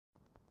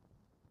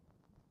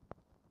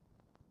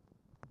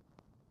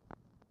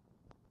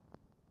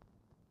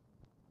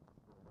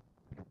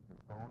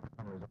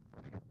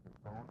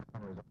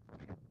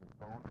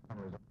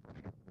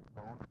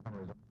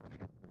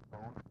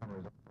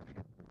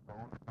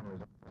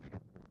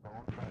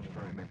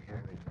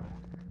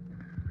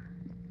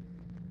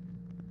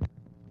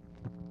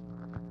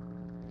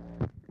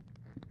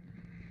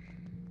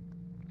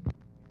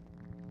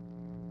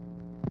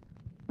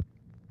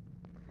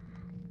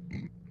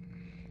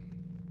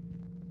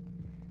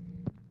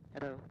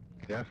Hello?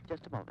 Yes?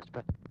 Just a moment, Mr.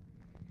 President.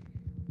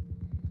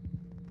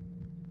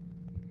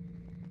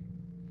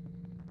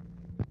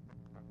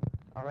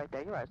 All right,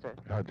 there you are, sir.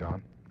 Hi,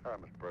 John. Hi,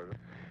 Mr. President.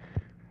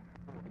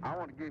 I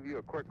want to give you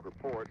a quick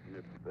report,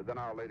 and then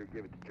I'll later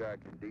give it to Jack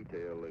in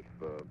detail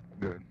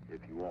Good. if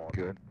you want.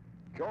 Good.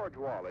 George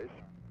Wallace,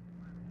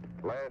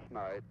 last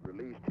night,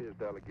 released his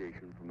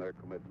delegation from their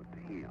commitment to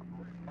him.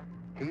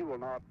 He will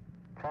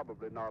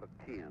probably not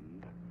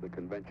attend the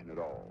convention at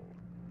all.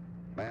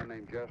 A man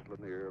named Jess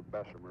Lanier of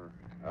Bessemer,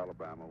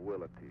 Alabama,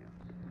 will attend.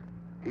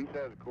 He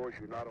says, of course,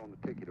 you're not on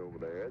the ticket over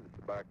there, that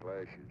the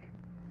backlash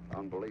is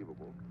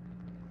unbelievable.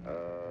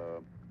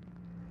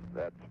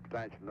 That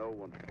Citation No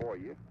one's for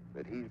you,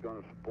 that he's going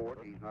to support,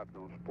 he's not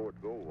going to support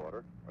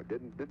Goldwater. I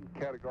didn't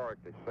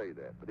categorically say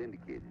that, but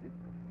indicated it.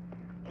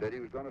 Said he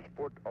was going to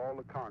support all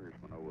the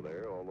congressmen over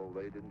there, although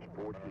they didn't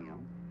support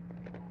him.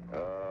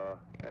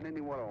 And then he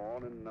went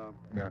on, and...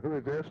 Now, who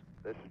is this?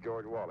 This is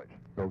George Wallace.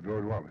 Oh,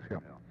 George Wallace, yeah.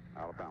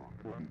 Alabama.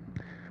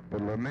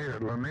 But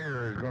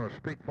Lanier is going to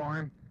speak for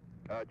him?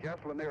 Jess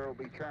Lanier will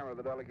be chairman of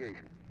the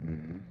delegation.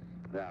 Mm-hmm.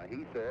 Now,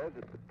 he says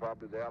that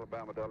probably the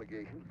Alabama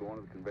delegation is going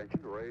to the convention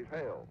to raise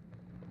hell.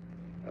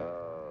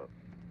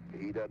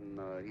 He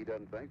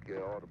doesn't think they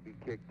ought to be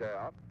kicked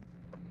out,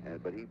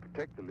 but he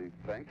particularly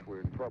thinks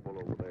we're in trouble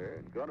over there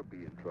and going to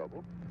be in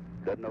trouble.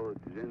 Doesn't know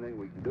that there's anything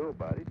we can do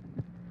about it,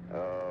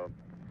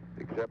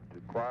 except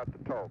to quiet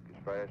the talk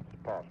as fast as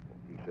possible.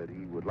 He said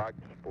he would like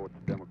to support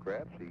the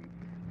Democrats. He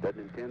doesn't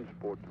intend to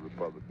support the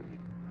Republicans,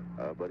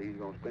 but he's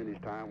going to spend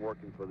his time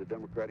working for the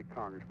Democratic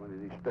congressman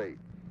in his state.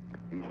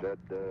 He said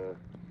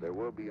there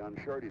will be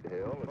unshirted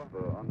hell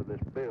if under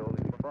this bill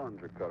any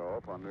funds are cut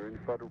off under any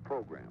federal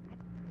programs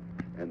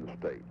in the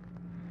state.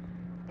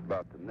 It's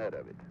about the net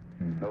of it.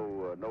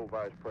 No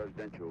vice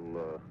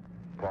presidential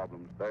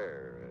problems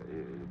there.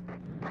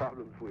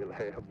 Problems we'll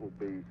have will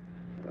be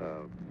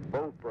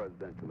both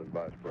presidential and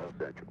vice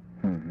presidential.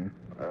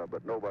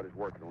 But nobody's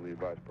working on the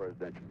vice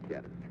presidential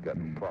candidates. Got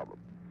no problem.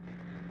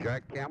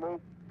 Jack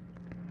Campbell,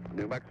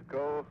 New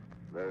Mexico,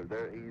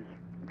 he's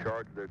in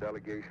charge of their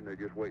delegation. They're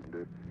just waiting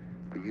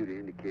for you to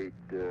indicate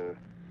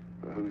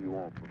who you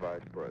want for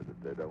vice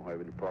president. They don't have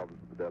any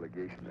problems with the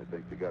delegation. They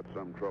think they got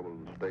some trouble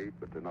in the state,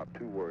 but they're not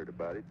too worried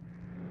about it.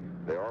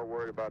 They are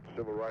worried about the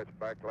civil rights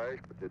backlash,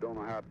 but they don't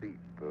know how deep.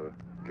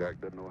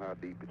 Jack doesn't know how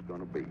deep it's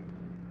going to be.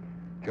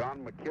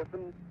 John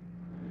McKiffen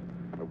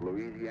of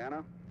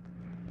Louisiana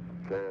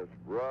says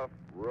rough.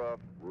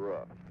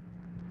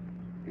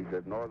 He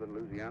said northern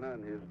Louisiana,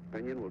 in his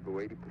opinion, will go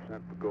 80%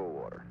 for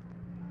Goldwater.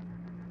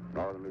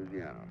 Northern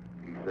Louisiana.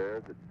 He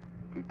says that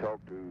he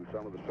talked to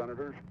some of the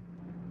senators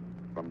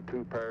from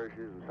 2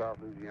 parishes in South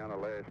Louisiana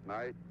last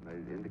night, and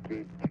they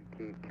indicate that you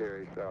can't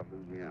carry South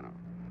Louisiana.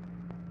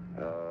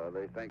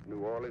 They think New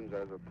Orleans,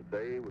 as of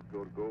today, would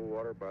go to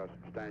Goldwater by a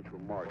substantial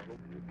margin.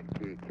 And if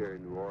you can't carry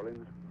New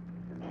Orleans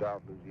in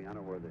South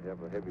Louisiana, where they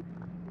have a heavy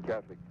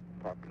Catholic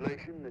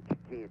population, that you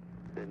can't,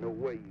 there's no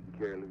way you can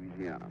carry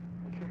Louisiana.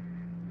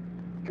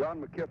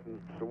 John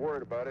McKiffin's so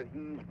worried about it,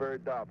 he's very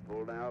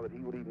doubtful now that he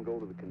would even go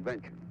to the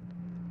convention.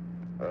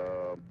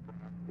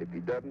 If he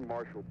doesn't,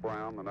 Marshall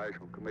Brown, the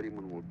national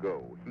committeeman, will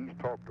go. He's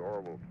talked to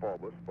Orville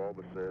Faubus.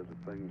 Faubus says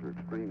that things are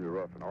extremely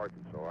rough in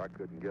Arkansas. I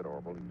couldn't get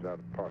Orville. He's out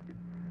of pocket.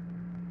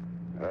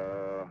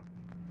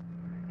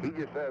 He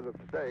just says of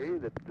today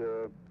that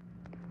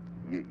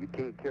you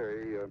can't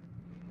carry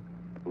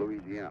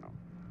Louisiana.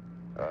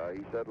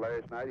 He said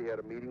last night he had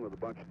a meeting with a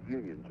bunch of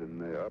unions in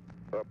the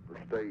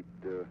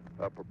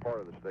upper part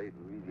of the state,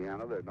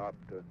 Louisiana. They're not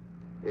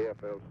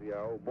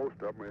AFL-CIO. Most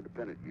of them are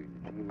independent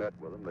unions. He met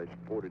with them. They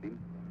supported him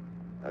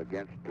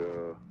against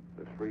the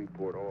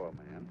Shreveport oil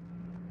man,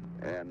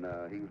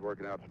 and he was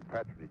working out some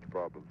patronage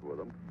problems with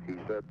them. He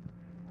said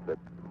that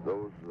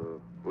those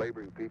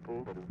laboring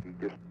people, he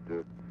just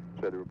said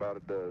there were about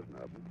a dozen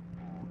of them,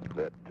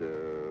 that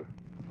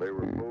they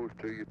were opposed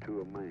to you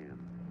to a man.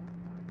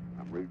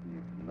 I'm reading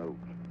you from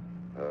notes.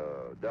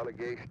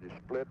 Delegation is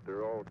split. There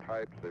are all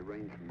types. They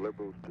range from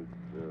liberals to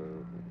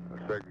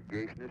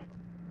segregationists,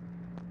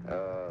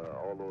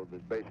 although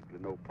there's basically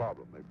no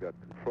problem. They've got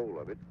control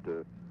of it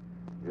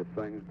if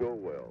things go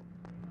well.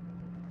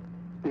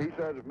 He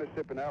says if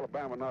Mississippi and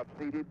Alabama are not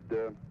seated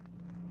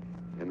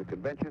in the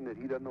convention, that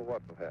he doesn't know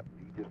what will happen.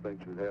 He just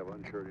thinks we'd have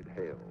unshirted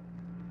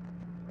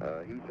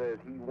hell. He says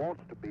he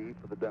wants to be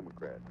for the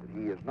Democrats, that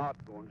he is not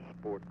going to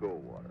support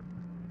Goldwater.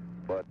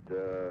 But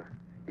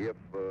if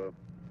the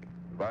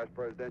vice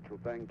presidential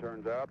thing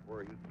turns out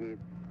where he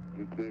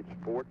can't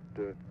support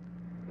the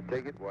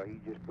ticket, why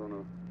he's just going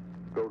to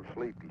go to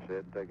sleep, he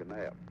said, and take a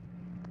nap.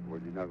 Where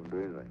he's not going to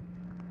do anything.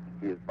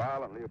 He is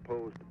violently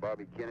opposed to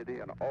Bobby Kennedy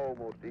and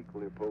almost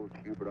equally opposed to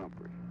Hubert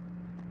Humphrey.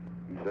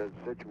 He says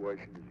the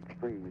situation is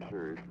extremely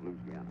serious in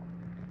Louisiana.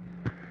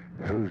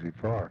 Who's he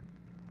for?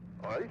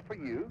 Well, he's for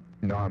you.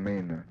 No, I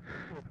mean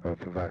for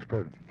vice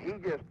president. He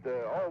just,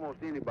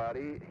 almost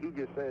anybody, he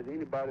just says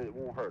anybody that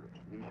won't hurt us.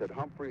 He said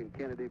Humphrey and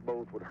Kennedy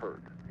both would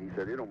hurt. He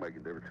said it don't make a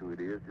difference who it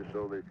is, just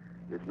so that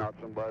it's not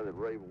somebody that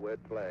wave a red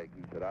flag.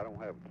 He said, I don't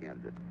have a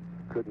candidate.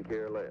 Couldn't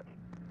care less.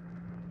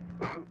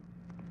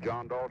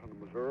 John Dalton of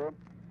Missouri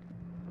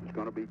is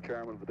going to be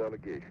chairman of the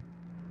delegation.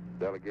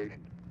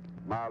 Delegation's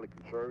mildly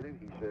conservative.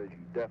 He says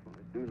you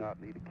definitely do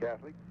not need a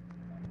Catholic.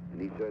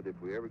 And he said if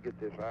we ever get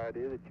this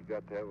idea that you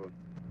got to have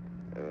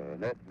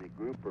an ethnic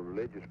group or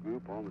religious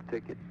group on the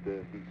ticket,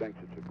 he thinks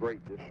it's a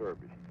great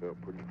disservice. He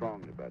felt pretty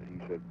strongly about it. He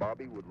said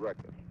Bobby would wreck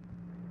us.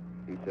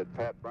 He said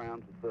Pat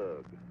Brown's a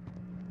thug.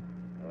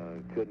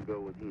 Couldn't go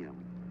with him.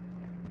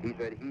 He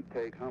said he'd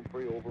take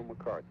Humphrey over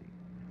McCarthy.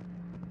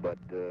 But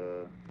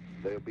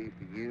they'll be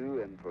for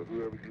you and for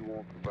whoever you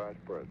want for vice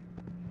president.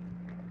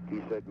 He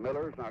said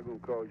Miller's not going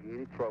to cause you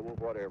any trouble,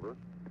 whatever,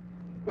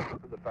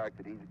 the fact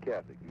that he's a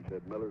Catholic. He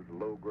said Miller's a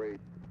low-grade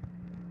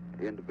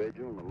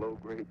individual and a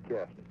low-grade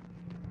Catholic.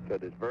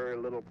 Said there's very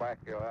little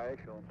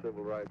backlash on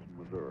civil rights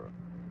in Missouri.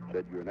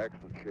 Said you're in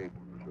excellent shape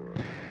in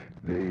Missouri.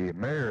 The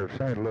mayor of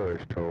St. Louis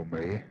told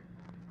me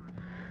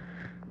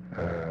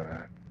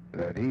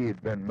that he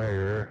had been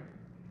mayor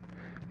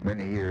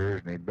many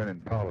years, and he'd been in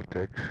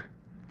politics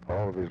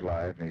all of his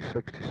life, and he's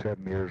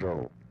 67 years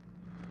old.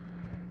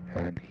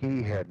 And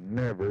he had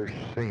never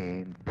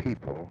seen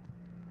people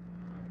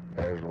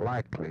as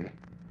likely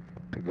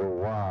to go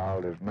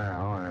wild as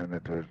now, and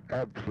that there's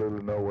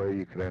absolutely no way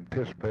you could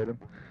anticipate them,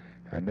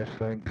 and this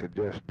thing could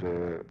just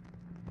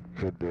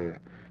could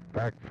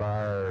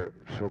backfire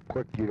so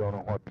quick you don't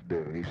know what to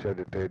do. He said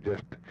that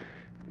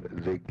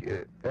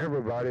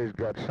everybody's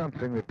got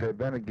something that they've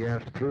been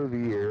against through the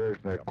years,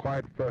 and they're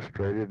quite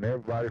frustrated, and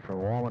everybody from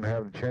a woman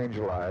having to change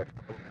her life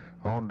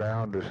on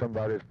down to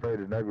somebody that's afraid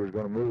the nigger's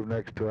going to move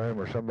next to him,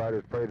 or somebody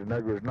that's afraid the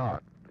nigger's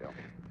not. Yeah.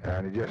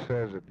 And he just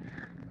says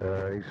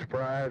that he's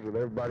surprised with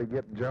everybody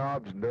getting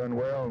jobs and doing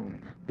well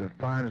and as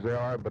fine as they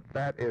are, but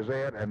that is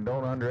it, and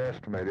don't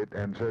underestimate it,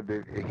 and said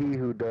that he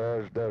who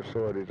does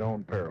so at his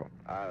own peril.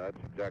 That's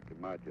exactly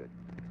my judgment.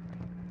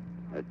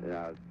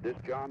 This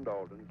John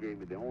Dalton gave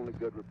me the only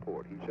good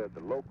report. He said the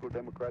local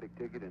Democratic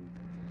ticket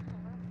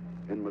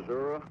in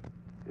Missouri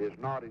is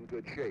not in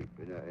good shape,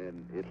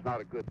 and it's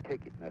not a good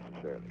ticket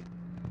necessarily.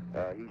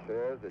 He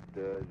says that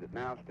as it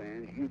now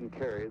stands, you can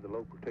carry the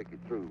local ticket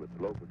through, but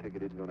the local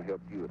ticket isn't going to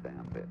help you a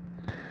damn bit.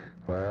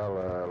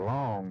 Well,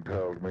 Long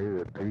tells me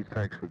that he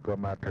thinks we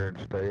come out there and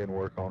stay and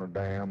work on a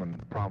dam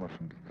and promise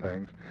some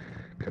things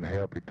can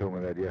help. He told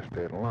me that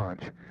yesterday at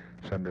lunch,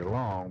 Senator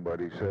Long, but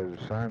he says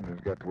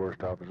Simon's got the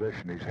worst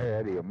opposition he's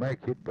had. He'll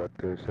make it, but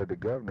said the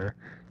governor,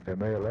 they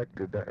may elect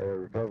a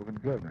Republican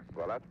governor.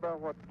 Well, that's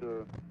about what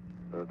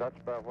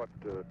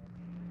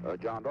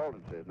John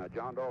Dalton says. Now,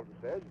 John Dalton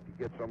says if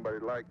you get somebody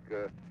like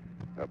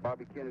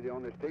Bobby Kennedy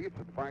on this ticket,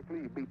 said, frankly,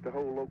 you beat the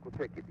whole local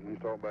ticket. And he's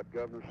talking about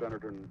governor,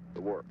 senator, and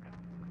the works.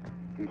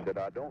 He said,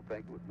 I don't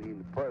think it would mean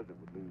the president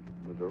would lose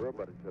Missouri,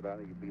 but he said, I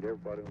think you beat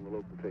everybody on the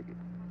local ticket.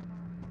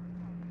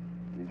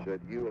 He said,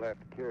 you will have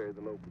to carry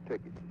the local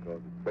ticket because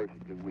it's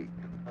basically weak.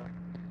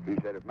 He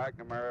said, if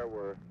McNamara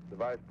were the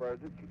vice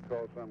president, you'd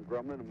cause some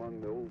grumbling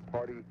among the old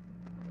party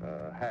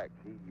hacks.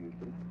 He used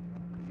them.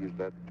 He used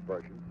that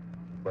expression.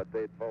 But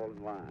they'd fall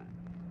in line.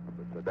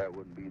 But so that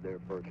wouldn't be their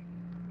first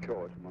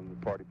choice among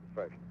the party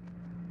professionals.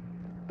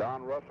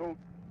 Don Russell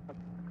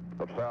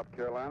of South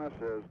Carolina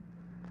says,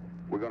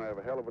 we're going to have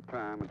a hell of a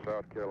time in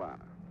South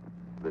Carolina.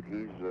 That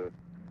he's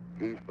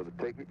for the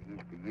ticket, he's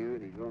for you,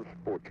 and he's going to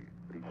support you.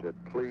 But he said,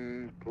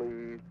 please,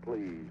 please,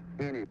 please,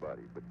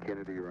 anybody but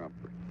Kennedy or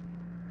Humphrey.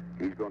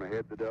 He's going to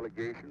head the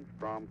delegation.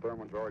 Strom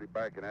Thurmond's already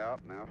backing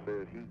out, now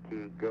says he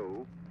can't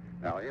go.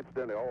 Now,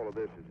 incidentally, all of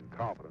this is in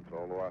confidence,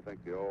 although I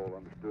think they all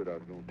understood I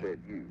was going to tell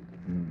you.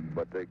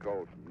 But they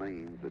called some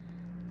names that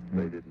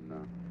they didn't,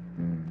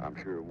 I'm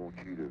sure, want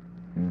you to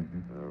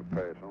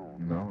pass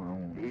on. No, I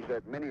won't. He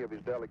said many of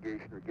his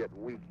delegation are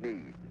getting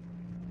weak-kneed.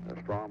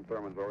 Strom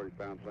Thurmond's already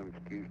found some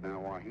excuse now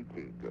why he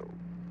can't go.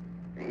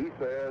 He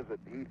says that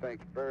he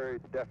thinks very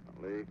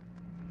definitely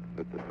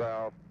that the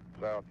South,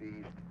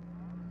 Southeast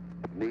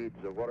needs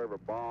whatever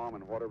bomb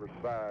and whatever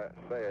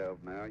salve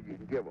now you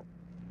can give them.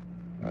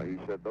 He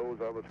said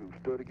those of us who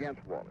stood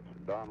against Wallace,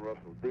 and Don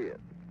Russell did,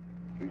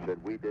 he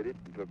said we did it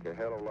and took a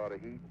hell of a lot of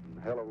heat and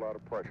a hell of a lot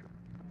of pressure.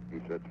 He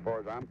said, as far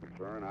as I'm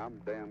concerned, I'm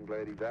damn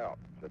glad he's out.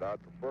 He said,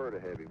 I'd prefer to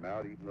have him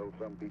out, even though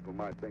some people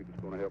might think it's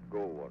going to help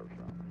Goldwater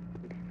some.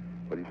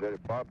 But he said,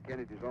 if Bob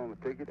Kennedy's on the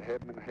ticket,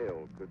 heaven and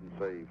hell couldn't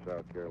save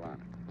South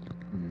Carolina.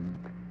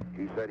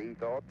 He said he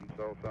thought he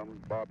saw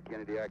some Bob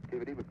Kennedy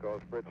activity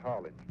because Fritz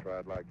Hollins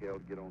tried like hell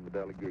to get on the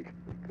delegation,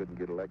 but he couldn't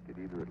get elected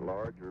either at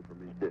large or from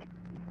his district.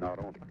 He's not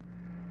on it.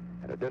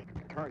 And a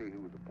district attorney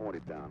who was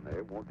appointed down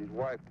there wanted his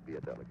wife to be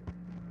a delegate.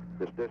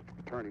 This district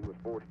attorney was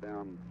forced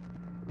down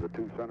the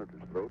two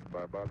senators' throats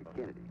by Bobby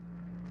Kennedy.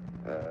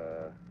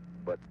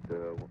 But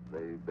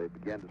they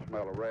began to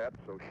smell a rat,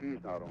 so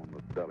she's not on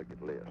the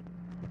delegate list.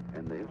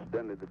 And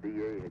incidentally, the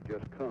DA had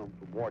just come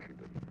from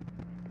Washington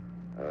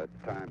at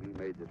the time he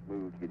made this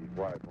move to get his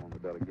wife on the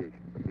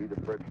delegation. But neither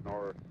Fritz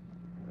nor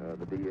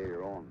the DA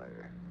are on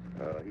there.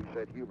 He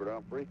said Hubert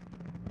Humphrey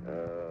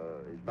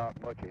is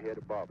not much ahead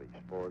of Bobby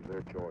as far as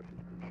their choice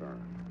is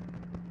concerned.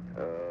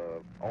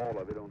 all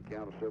of it on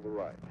account of civil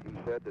rights. He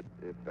said that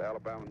if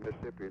Alabama and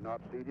Mississippi are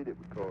not ceded, it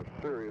would cause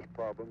serious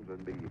problems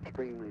and be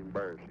extremely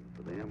embarrassing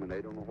for them, and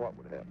they don't know what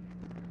would happen.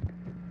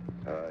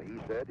 He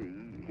said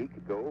he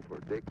could go for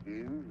Dick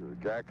Hughes or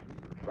Jackson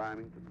or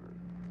Symington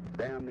or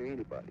damn near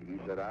anybody. He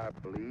said, I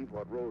believe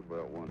what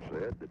Roosevelt once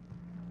said,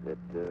 that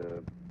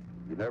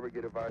you never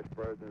get a vice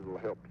president that will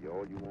help you.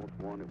 All you want is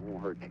one that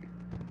won't hurt you.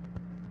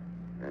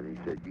 And he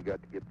said, you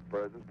got to get the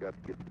president, got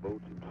to get the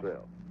votes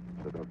himself.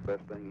 So the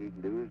best thing he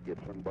can do is get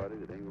somebody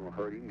that ain't going to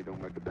hurt him. You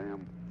don't make a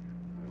damn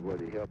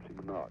whether he helps him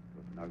or not.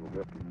 But it's not going to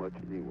help him much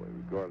anyway,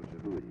 regardless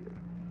of who it is.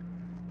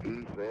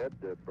 He said,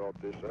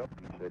 brought this up,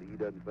 he said he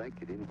doesn't think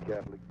that any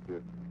Catholic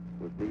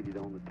was needed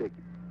on the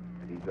ticket.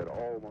 And he said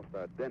almost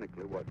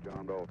identically what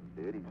John Dalton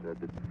did. He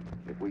said that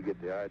if we get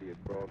the idea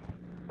across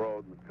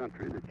abroad in the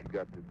country that you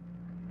got to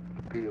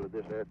appeal to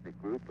this ethnic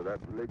group or that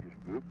religious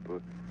group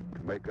to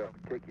make up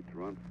a ticket to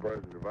run for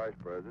president or vice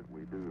president,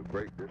 we do a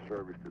great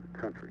disservice to the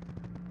country.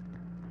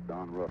 It's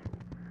Don Russell.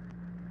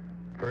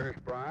 Ferris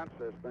Bryant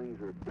says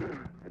things are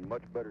in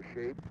much better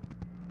shape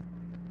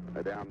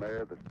down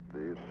there.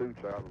 The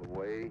suit's out of the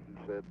way. He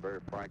said very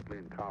frankly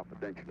and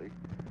confidentially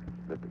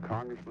that the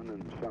congressmen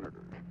and the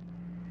senators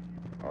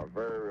are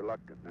very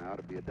reluctant now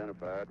to be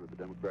identified with the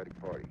Democratic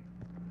Party.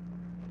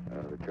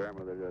 The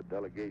chairman of the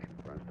delegation,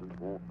 for instance,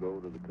 won't go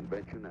to the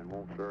convention and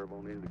won't serve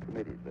on any of the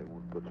committees. They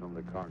won't put some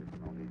of the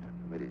congressmen on these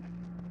committees.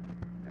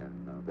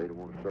 And they don't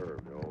want to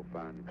serve. They all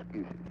find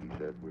excuses. He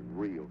says we're in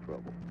real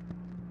trouble.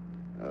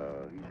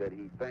 He said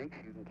he thinks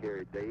you can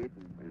carry Dade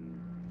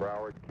and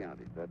Broward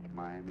counties. That's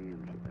Miami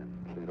and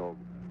St.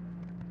 Augustine.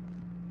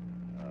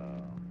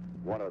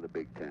 One other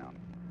big town,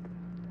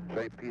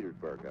 St.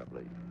 Petersburg, I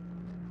believe.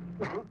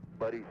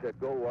 But he said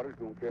Goldwater's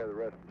going to carry the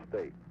rest of the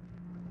state.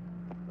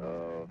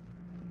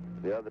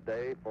 The other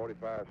day,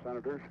 45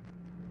 senators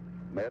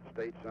met,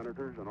 state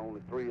senators, and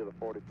only 3 of the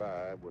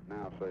 45 would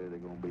now say they're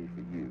going to be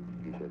for you.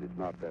 He said it's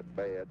not that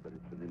bad, but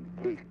it's an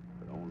indication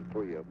that only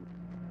 3 of them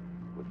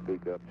would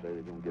speak up and say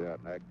they're going to get out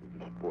and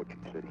actively support you.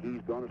 He said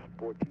he's going to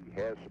support you.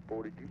 He has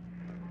supported you.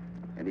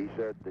 And he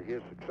said that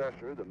his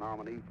successor, the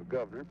nominee for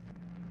governor,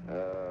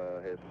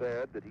 has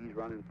said that he's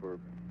running for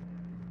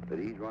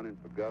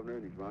governor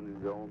and he's running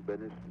his own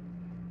business.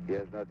 He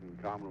has nothing in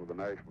common with the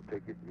national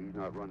ticket. He's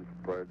not running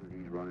for president.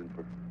 He's running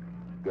for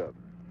governor.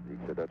 He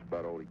said that's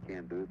about all he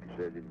can do. If he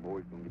says any more,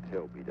 he's going to get his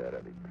hell beat out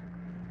of him.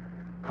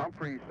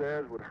 Humphrey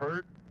says would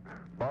hurt.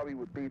 Bobby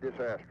would be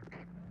disastrous.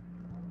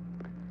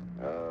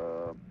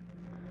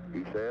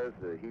 He says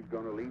he's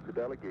going to lead the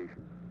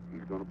delegation.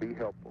 He's going to be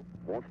helpful,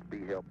 wants to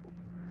be helpful.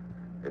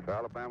 If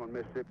Alabama and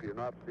Mississippi are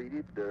not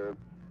seated,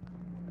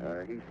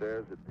 he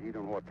says that he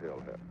don't know what the hell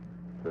happened.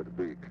 So it'd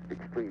be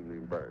extremely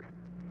embarrassing.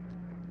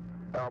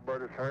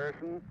 Albertus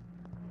Harrison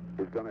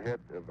is going to head,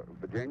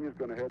 Virginia's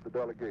going to head the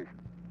delegation.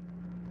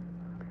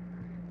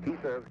 He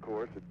says, of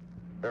course, that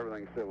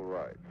everything's civil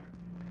rights.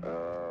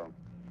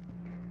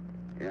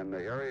 In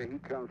the area he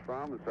comes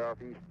from, in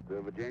southeast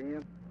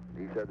Virginia,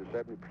 he said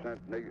there's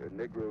 70%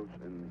 Negroes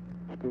in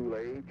school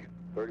age,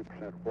 30%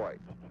 whites.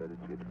 He said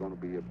it's going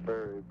to be a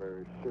very,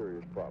 very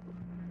serious problem.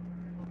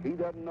 He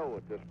doesn't know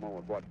at this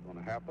moment what's going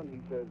to happen.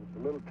 He says it's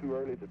a little too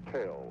early to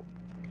tell.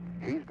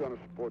 He's going to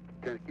support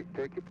the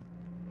ticket,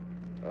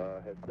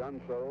 has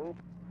done so,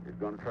 is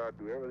going to try to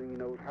do everything he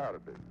knows how to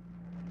do.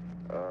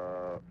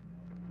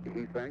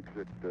 He thinks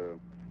that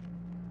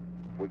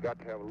we got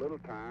to have a little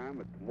time,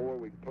 but the more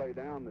we can play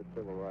down this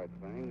civil rights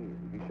thing,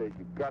 he says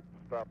you've got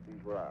to stop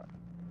these riots.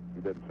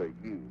 He doesn't say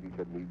you. He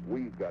said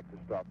we've got to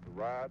stop the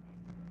riots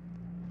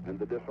and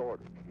the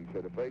disorders. He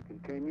said if they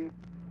continue,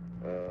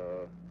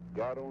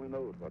 God only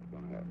knows what's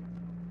going to happen.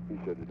 He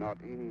said there's not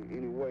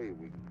any way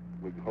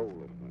we can hold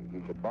this thing.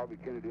 He said Bobby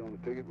Kennedy on the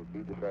ticket would be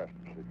disastrous.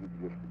 He said you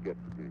could just forget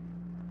Virginia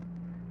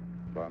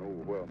by an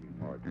overwhelming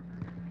margin.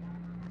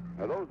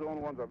 Now those are the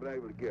only ones I've been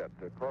able to get.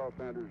 Carl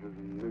Sanders is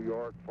in New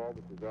York.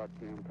 Faubus is out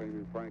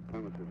campaigning. Frank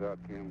Clements is out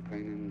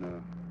campaigning.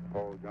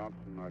 Paul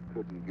Johnson I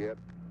couldn't get.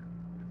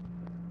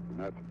 And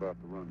that's about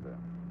the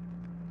rundown.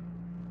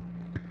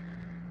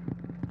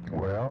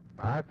 Well,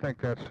 I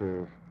think that's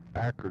an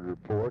accurate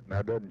report, and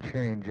that doesn't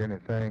change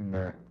anything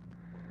that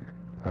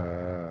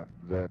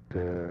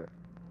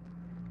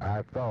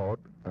I thought.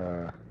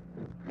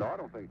 No, I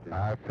don't think so.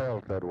 I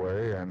felt that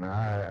way, and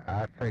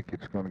I think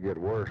it's going to get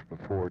worse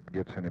before it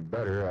gets any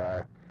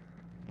better.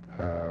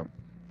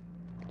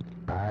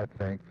 I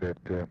think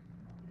that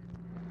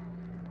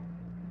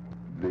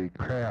the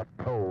Kraft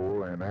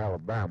poll in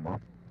Alabama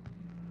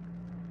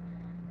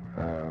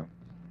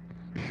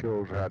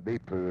shows how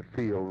deeply they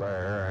feel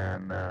there,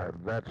 and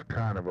that's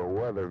kind of a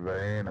weather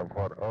vane of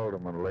what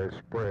ultimately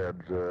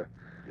spreads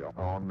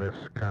on this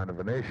kind of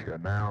an issue.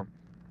 Now,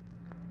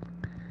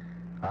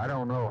 I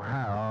don't know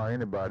how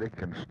anybody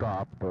can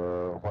stop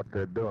what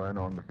they're doing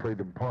on the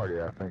Freedom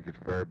Party. I think it's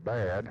very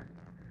bad,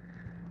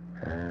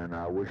 and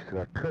I wish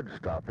that I could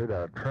stop it.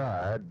 I've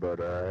tried, but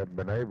I haven't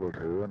been able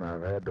to, and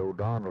I've had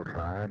O'Donnell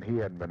try, and he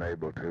hadn't been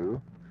able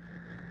to.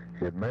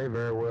 It may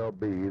very well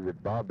be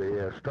that Bobby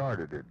has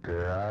started it.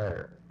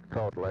 I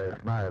thought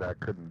last night. I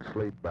couldn't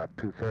sleep. About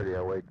 2:30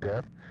 I waked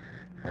up,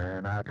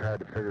 and I tried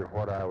to figure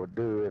what I would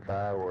do if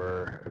I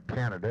were a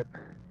candidate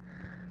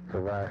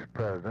for vice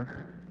president.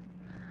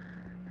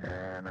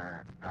 And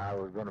I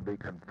was going to be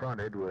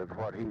confronted with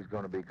what he's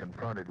going to be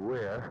confronted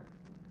with.